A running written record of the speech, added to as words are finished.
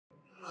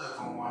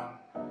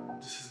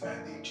this is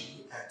Mandy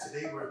G, and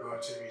today we're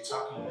going to be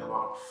talking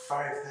about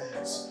 5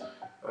 things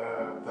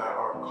that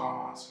are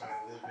common when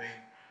living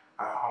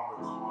at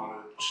Humber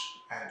College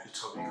and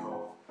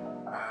Etobicoke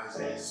as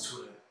a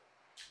student.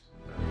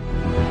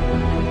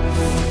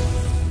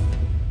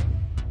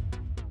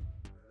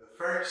 The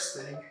first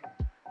thing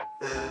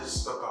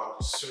is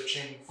about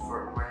searching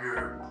for when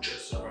you're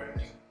just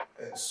arriving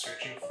and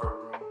searching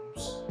for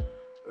rooms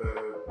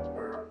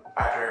or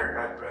either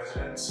at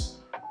residence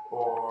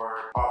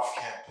or off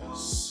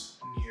campus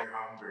near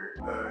Humber.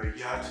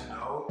 You have to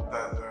know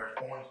that there are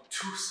only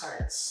 2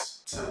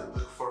 sites to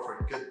look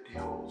for good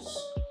deals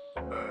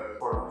to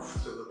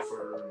look for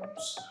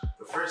rooms.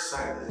 The first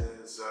site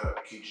is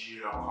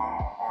Kijiji.com.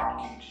 On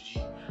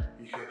Kijiji,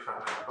 you can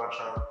find a bunch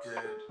of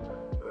good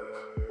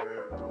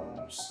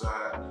rooms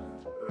that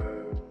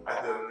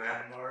either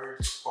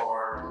landlords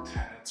or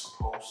tenants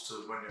post to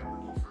when they're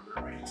looking for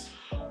roommates,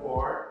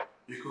 or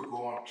you could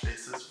go on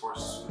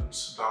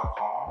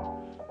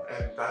placesforstudents.com,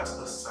 and that's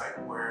a site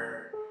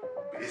where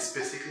it's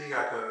basically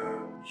like a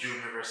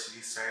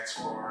university site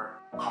for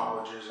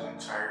colleges in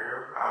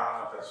Ontario. I don't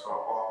know if it's for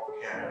all of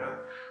Canada,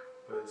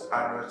 but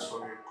I know it's for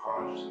your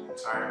colleges in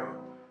Ontario,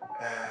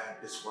 and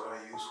it's what I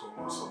use for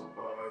most of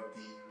the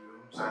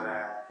rooms that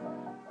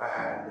I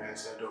had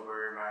rented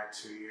over my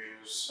 2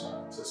 years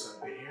since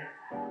I've been here.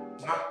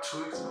 Not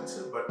too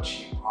expensive, but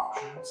cheap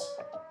options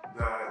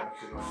that you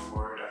can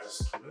afford as a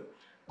student.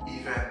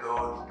 Even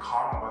though the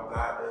con about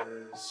that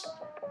is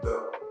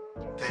the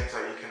things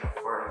that you can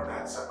afford on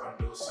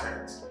those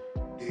sites,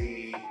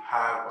 they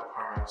have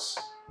apartments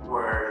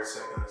where it's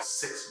like a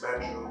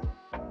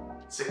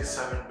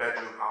 6-7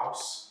 bedroom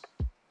house,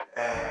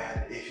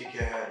 and if you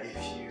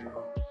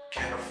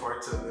can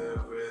afford to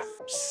live with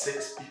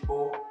 6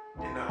 people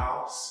in the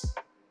house,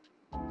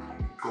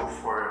 go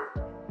for it.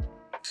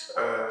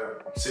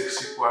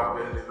 6 people, I've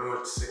been living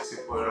with 6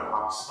 people in the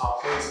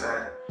houses,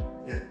 and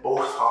in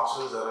both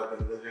houses that I've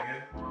been living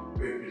in,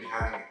 we've been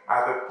having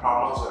either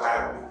problems with the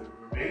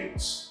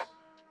roommates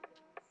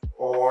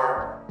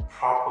or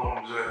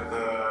problems with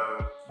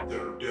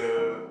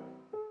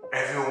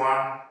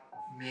everyone,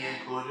 me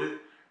included,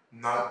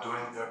 not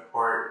doing their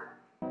part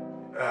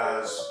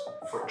as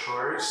for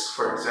chores.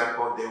 For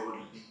example, they would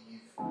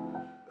leave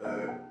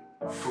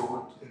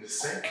food in the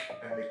sink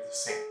and make the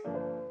sink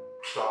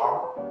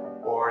clog,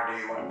 or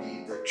they would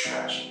leave the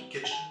trash in the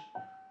kitchen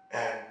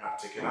and not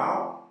take it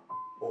out,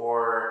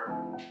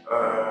 or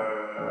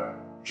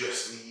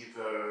just leave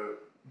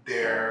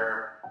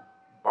their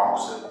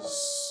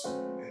boxes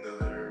in the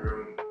living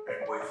room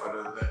and wait for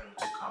the landlord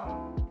to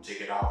come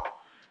take it out.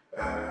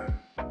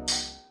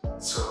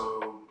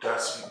 So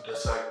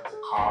that's like the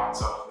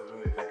cons of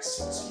living with like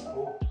 6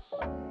 people.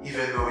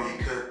 Even though you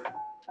could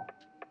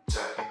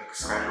technically make a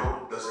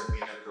schedule, doesn't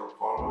mean that they'll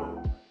follow it.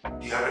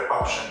 The other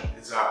option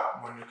is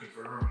that when looking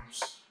for rooms,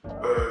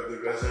 the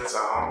residence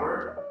at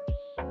Humber,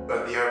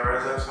 but the other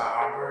residence at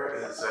Humber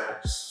is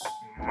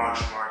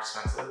much more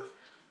expensive.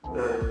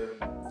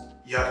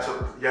 You have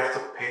to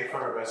pay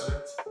for a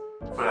residence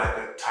for like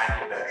a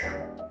tiny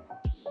bedroom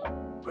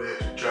with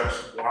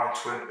just 1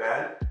 twin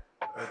bed,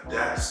 a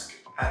desk,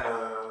 and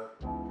a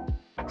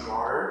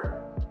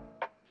drawer.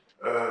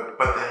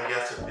 But then you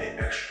have to pay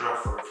extra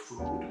for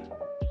food.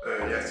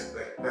 You have to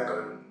pay like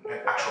an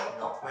actual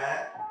meal plan,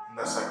 and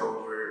that's like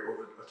over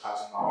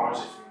 $1,000 if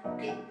you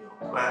get a meal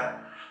plan.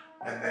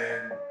 And then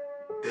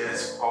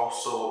there's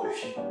also,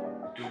 if you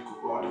do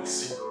go the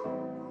single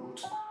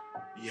route,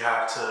 you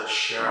have to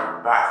share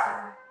a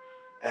bathroom.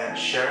 And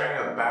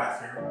sharing a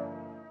bathroom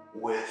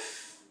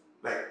with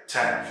like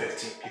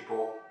 10-15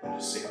 people in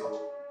a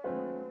single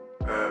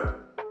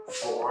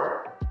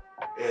floor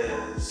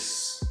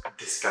is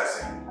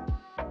disgusting.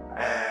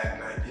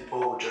 And like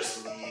people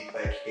just leave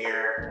like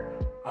hair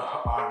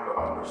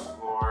on the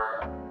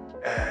floor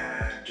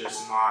and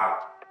just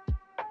not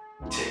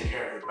take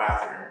care of the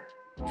bathroom.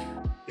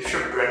 If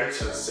you're brand new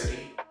to the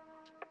city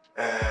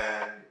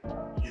and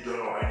you don't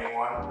know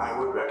anyone, I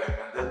would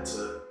recommend it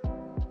to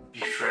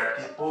befriend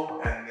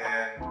people, and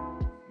then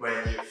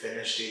when you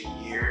finish the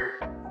year,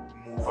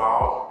 move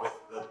out with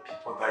the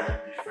people that you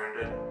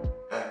befriended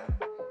and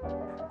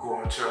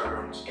go into a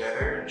room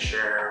together and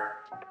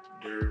share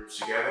the rooms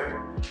together.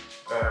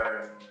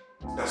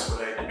 That's what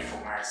I did for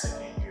my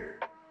second year.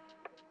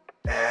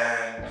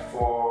 And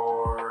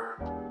for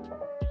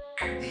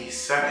the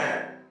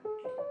second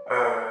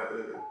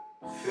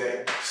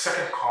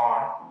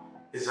con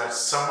is that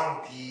some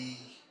of the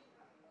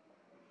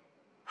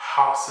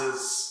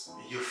houses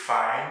you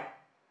find,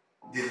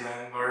 the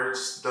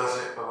landlords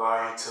doesn't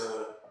allow you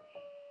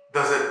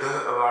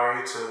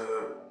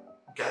to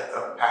get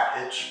a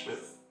package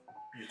with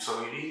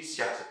utilities.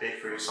 You have to pay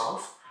for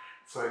yourself.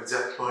 For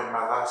example, in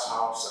my last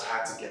house, I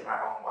had to get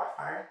my own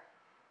Wi-Fi,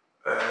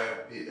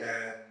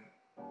 and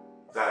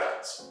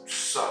that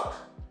sucked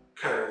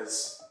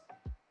because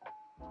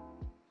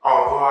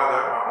although I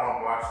got my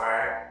own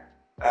Wi-Fi,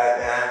 at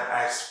the end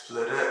I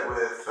split it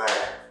with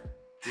like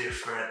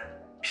different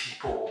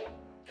people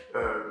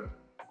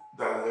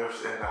that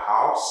lived in the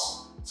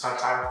house,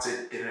 sometimes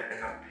they didn't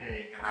end up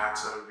paying, and I had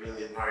to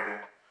really annoy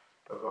them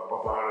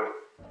about it.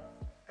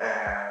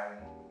 And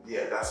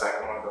yeah, that's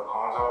like one of the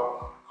cons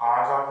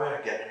of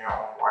it, getting your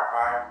own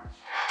Wi-Fi.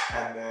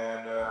 And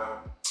then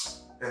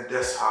in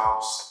this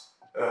house,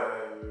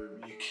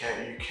 you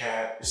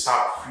can't, it's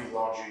not free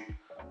laundry.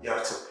 You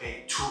have to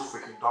pay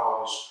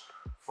 $2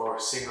 for a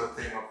single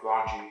thing of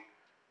laundry.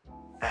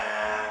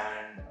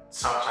 And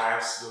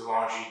sometimes the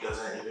laundry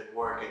doesn't even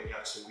work and you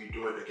have to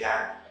redo it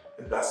again.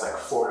 And that's like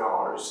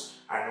 $4.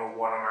 I know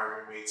one of my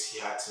roommates, he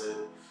had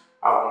to,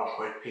 at one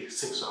point, pay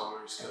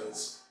 $6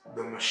 because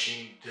the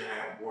machine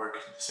didn't work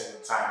the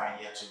second time and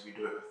he had to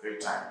redo it the third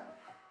time.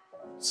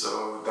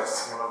 So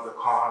that's one of the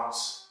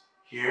cons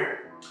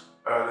here.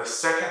 The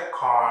second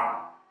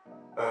con,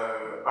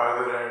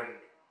 other than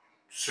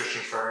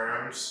searching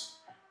for rooms,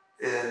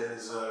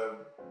 is the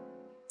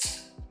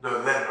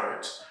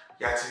landlords.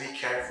 You have to be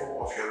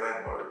careful of your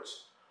landlords.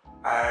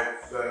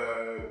 I've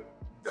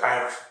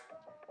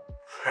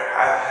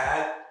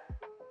had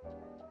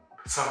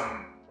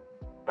some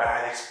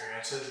bad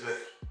experiences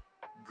with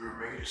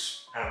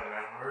roommates and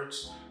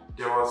landlords.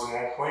 There was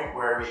one point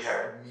where we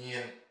had me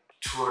and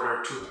two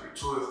to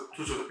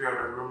three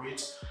other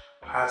roommates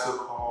had to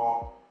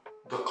call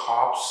the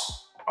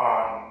cops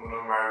on one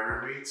of my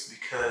roommates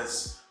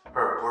because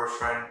her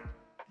boyfriend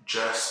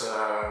just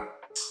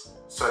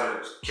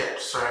started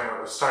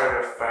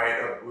a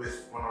fight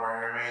with one of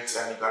our roommates,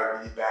 and it got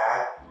really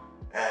bad,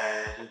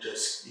 and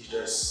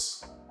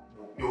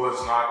he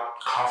was not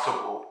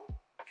comfortable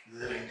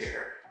living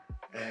there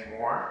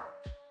anymore.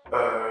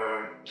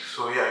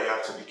 So yeah, you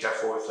have to be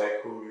careful with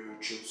like who you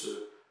choose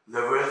to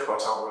live with, what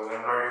type of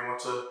landlord you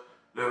want to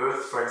live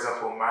with. For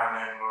example, my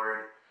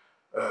landlord,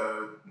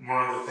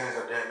 one of the things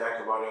I didn't like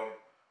about him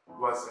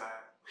was that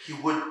he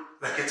would,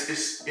 like,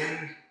 it's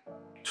in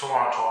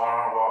Toronto, I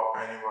don't know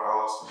about anywhere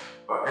else,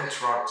 but in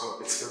Toronto,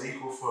 it's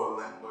illegal for a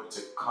landlord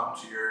to come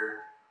to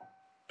your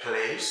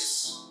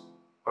place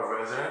of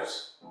residence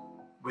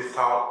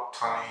without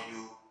telling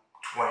you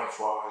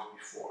 24 hours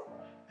before.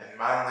 And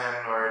my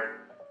landlord,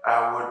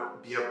 I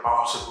would be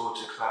about to go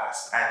to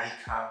class and he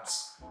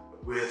comes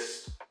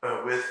with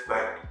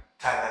like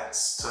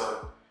tenants to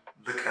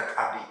look at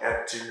the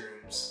empty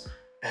rooms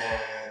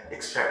and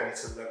expect me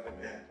to let them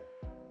in.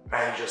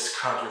 And he just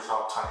comes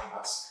without telling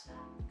us.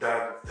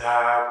 That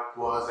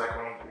was like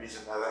one of the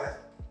reasons I left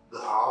the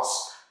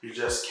house. He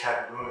just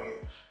kept doing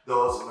it. There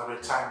was another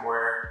time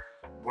where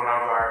one of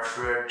our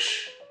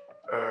fridge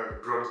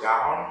broke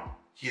down.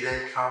 He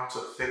didn't come to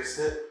fix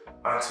it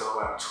until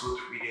like 2 or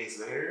 3 days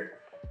later.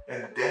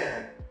 And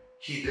then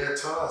he didn't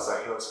tell us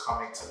that he was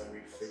coming to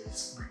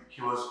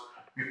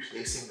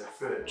replacing the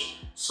fridge.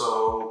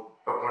 So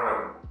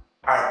when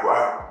I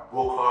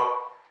woke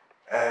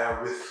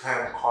up with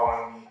him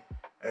calling me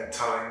and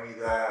telling me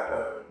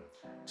that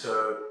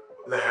to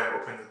let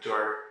him open the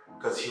door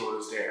because he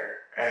was there.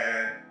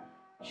 And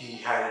he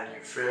had a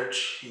new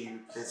fridge, he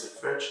replaced the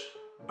fridge,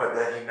 but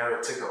then he never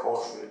took the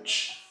old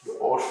fridge. The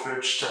old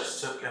fridge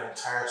just took an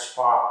entire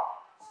spot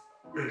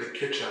in the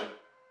kitchen.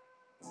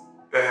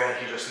 And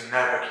he just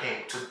never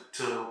came to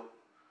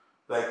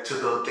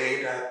the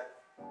day that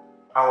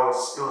it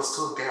was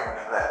still there when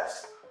I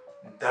left.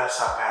 That's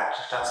how bad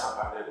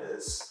it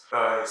is.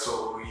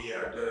 So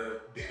yeah,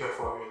 be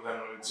careful of your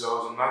landlords. There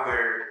was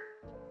another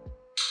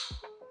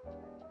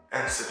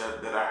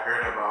incident that I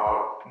heard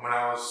about when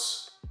I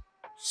was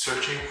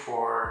searching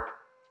for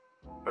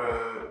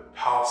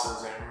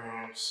houses and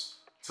rooms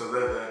to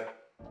live in.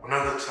 One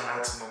of the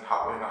tenants in the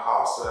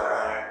house that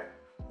I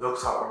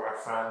looked up with my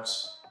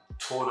friends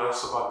told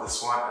us about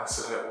this one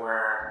incident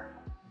where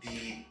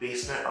the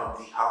basement of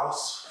the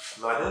house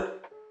flooded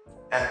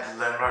and the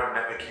landlord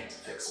never came to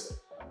fix it.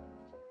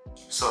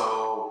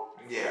 So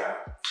yeah,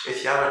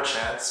 if you have a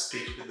chance,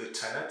 speak with the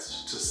tenant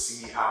to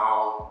see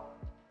how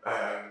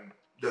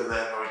the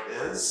landlord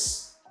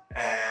is,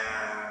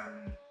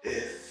 and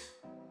if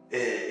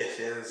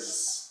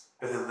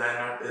the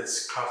landlord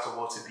is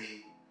comfortable to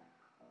be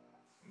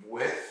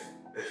with,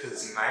 if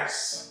it's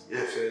nice,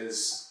 if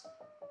it's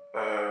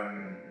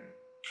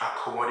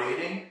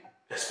accommodating,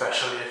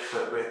 especially if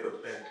with the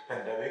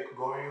pandemic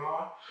going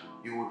on,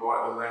 you would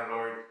want a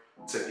landlord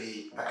to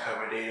be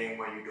accommodating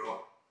when you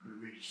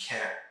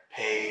can't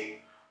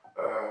pay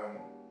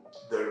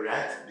the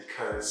rent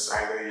because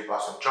either you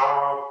lost a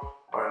job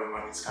or the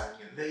money's coming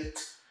in late.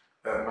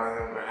 My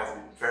landlord has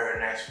been very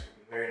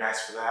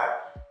nice for that,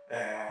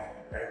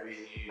 and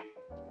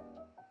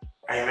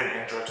I even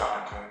enjoy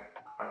talking to him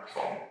on the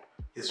phone.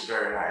 He's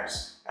very nice,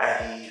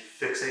 and he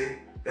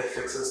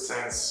fixes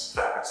things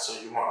fast. So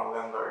you want a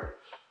landlord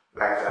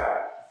like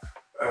that.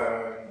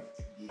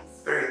 The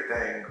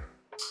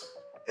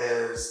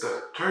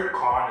third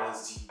con is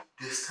the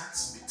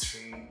distance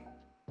between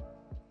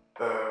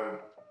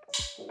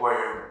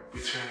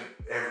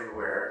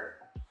everywhere.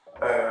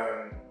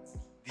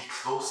 The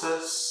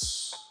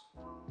closest,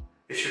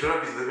 if you're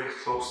gonna be living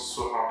close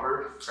to Humber,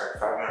 like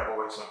 5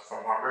 minutes away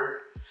from Humber,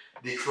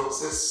 the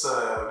closest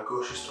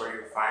grocery store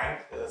you find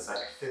is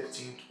like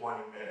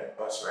 15-20 minute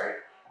bus ride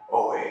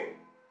away.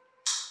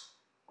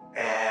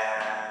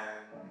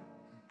 and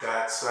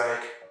that's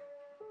like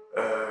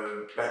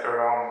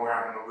around where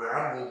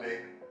I'm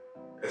moving.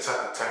 It's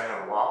like a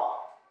 10-minute walk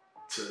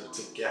to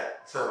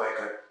get to like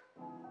a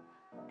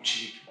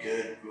cheap,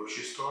 good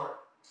grocery store.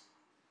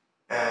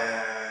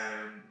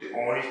 And the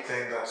only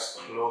thing that's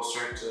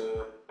closer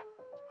to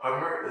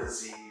Humber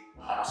is the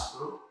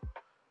hospital.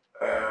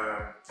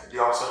 They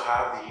also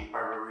have the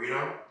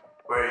arboretum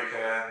where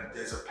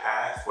there's a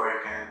path where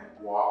you can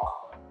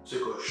walk to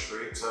go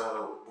straight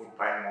to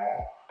Woodbine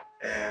Mall,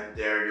 and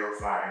there you'll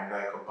find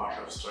like a bunch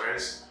of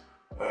stores.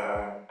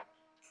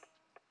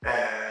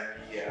 And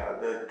yeah,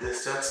 the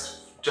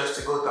distance just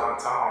to go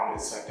downtown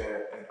is like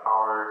an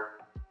hour,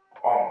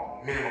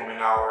 minimum an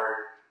hour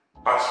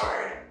bus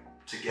ride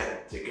to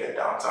get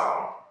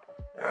downtown.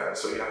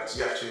 So you have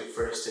to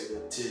first take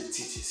the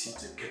TTC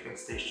to Kipling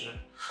Station,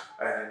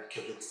 and then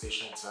Kipling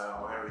Station to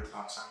wherever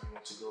downtown you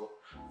want to go.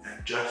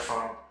 And just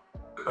from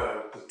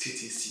the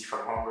TTC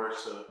from Humber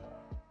to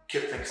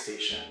Kipling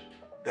Station,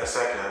 that's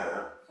like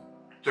a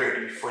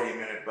 30-40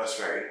 minute bus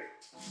ride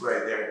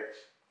right there.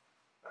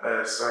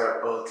 So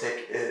it'll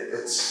take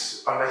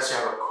it's unless you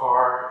have a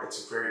car,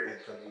 it's very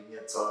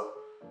inconvenient to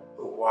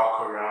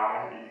walk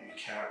around. You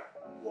can't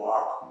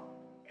walk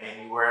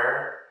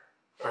anywhere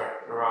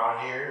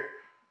around here.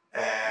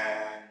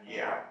 And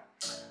yeah,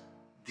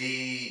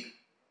 the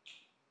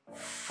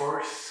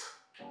fourth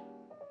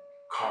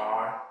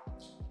con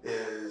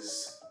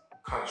is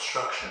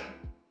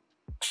construction.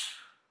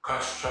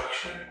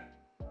 Construction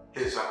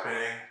is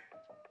happening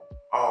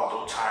all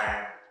the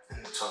time in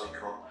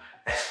Etobicoke,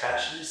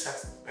 especially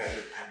since the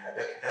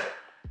pandemic hit.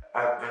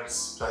 I've been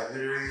like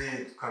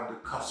literally the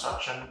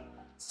construction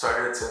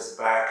started since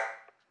back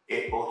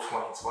April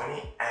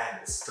 2020, and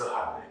it's still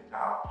happening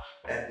now.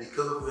 And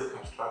because of the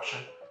construction,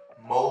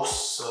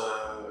 most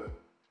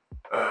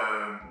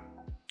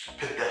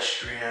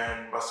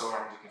pedestrian, what's the word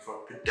I'm looking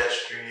for?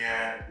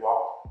 Pedestrian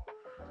walk.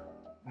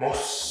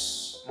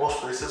 Most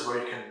places where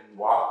you can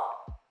walk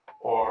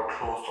are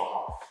closed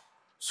off,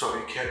 so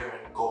you can't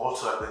even go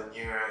to like the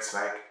nearest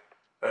like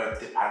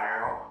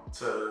depanero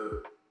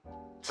to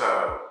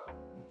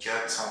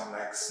get some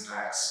like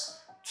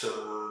snacks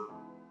to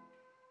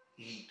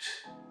eat,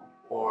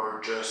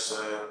 or just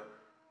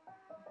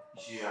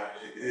yeah,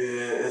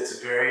 it's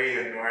very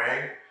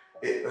annoying.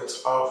 It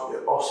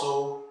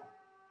also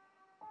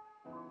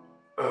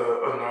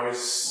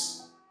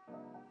annoys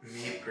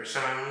me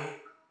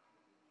personally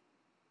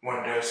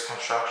when there's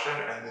construction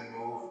and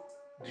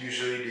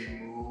usually they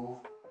move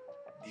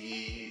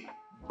the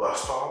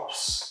bus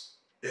stops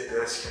if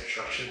there's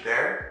construction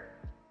there,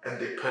 and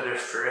they put it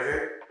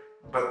further,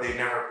 but they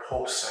never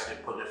post that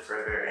they put it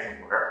further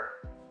anywhere.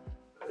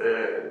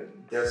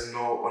 There's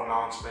no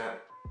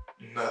announcement,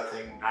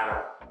 nothing,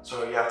 nada.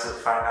 So you have to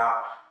find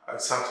out.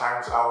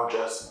 Sometimes I will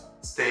just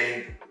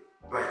stand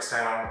on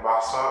the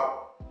bus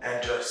stop,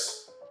 and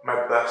just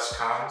my bus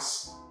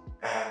comes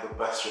and the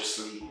bus just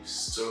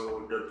leaves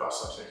to the bus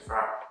stops in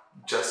front,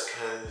 just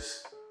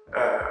because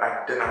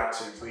I didn't have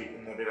to wait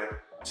another like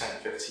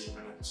 10-15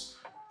 minutes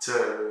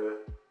to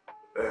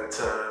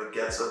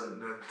get to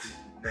the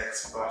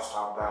next bus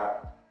stop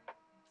that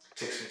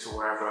takes me to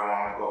wherever I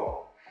want to go.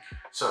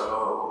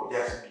 So you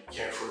have to be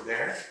careful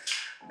there.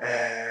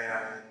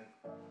 And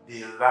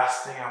the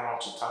last thing I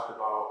want to talk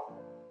about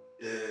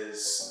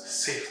is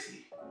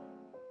safety.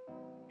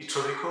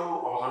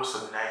 Etobicoke, although it's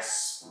a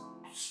nice,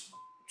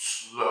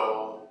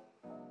 slow,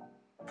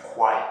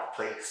 quiet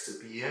place to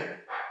be in,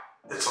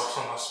 it's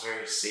also not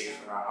very safe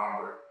around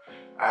Humber.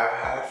 I've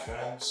had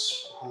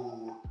friends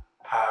who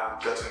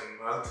have gotten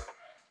mugged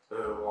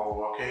while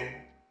walking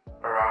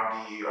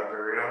around the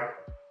arboretum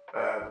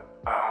at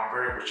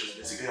Humber, which is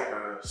basically like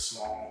a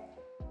small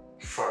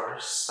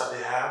forest that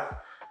they have.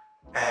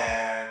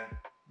 And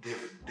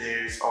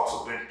there's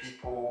also been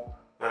people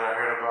that I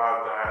heard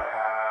about that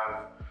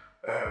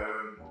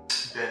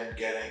have been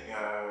getting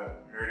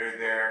murdered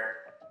there.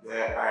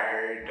 That I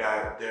heard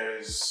that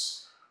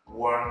there's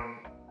one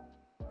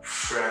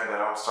friend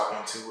that I was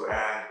talking to,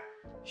 and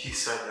he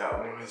said that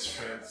one of his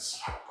friends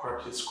had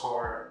parked his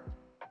car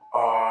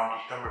on the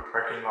Humber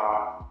parking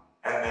lot,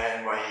 and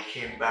then when he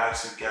came back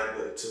to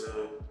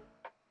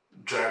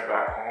drive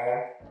back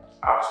home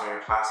after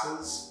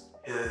classes,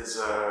 his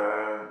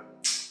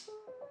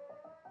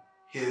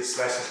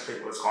license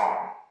plate was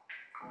gone.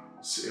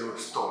 So it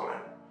was stolen.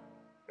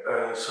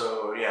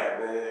 So yeah,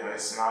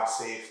 it's not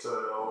safe to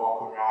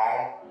walk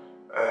around.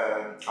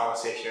 I would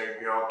say if you're a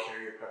girl,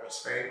 carry your pepper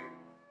spray.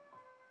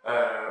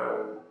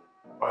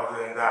 Other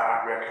than that,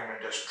 I'd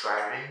recommend just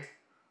driving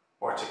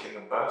or taking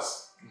the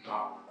bus,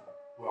 not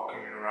walking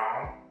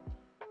around.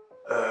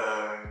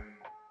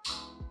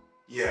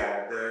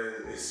 Yeah,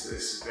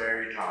 it's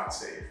very not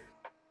safe.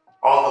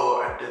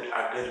 Although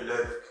I did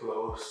live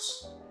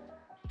close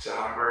to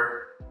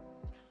Humber.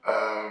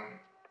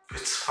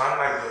 It's fun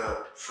like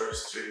the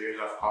first 3 years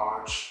of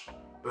college,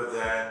 but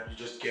then you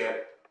just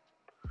get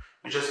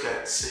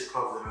sick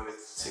of living with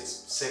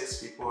six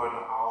people in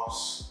the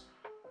house,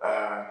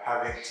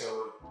 having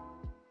to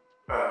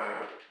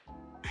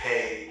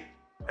pay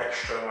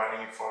extra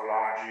money for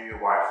laundry,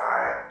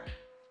 Wi-Fi,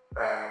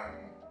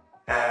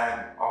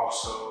 and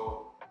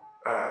also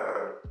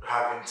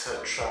having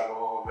to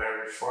travel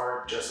very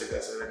far just to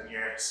get to the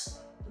nearest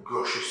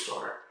grocery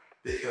store,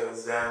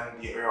 because then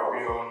your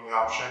only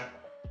option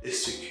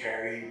is to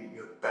carry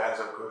your bags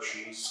of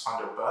groceries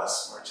on the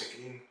bus or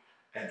taking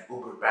an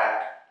Uber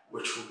back,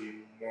 which will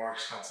be more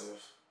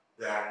expensive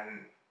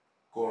than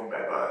going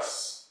by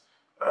bus.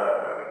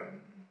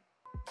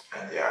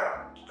 And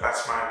yeah,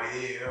 that's my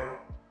video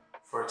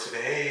for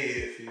today.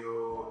 If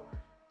you,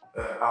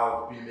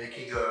 I'll be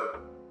making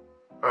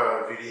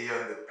a video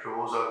on the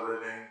pros of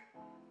living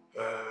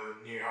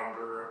near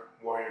Humber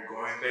while you're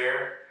going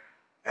there,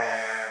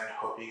 and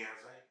hope you guys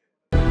like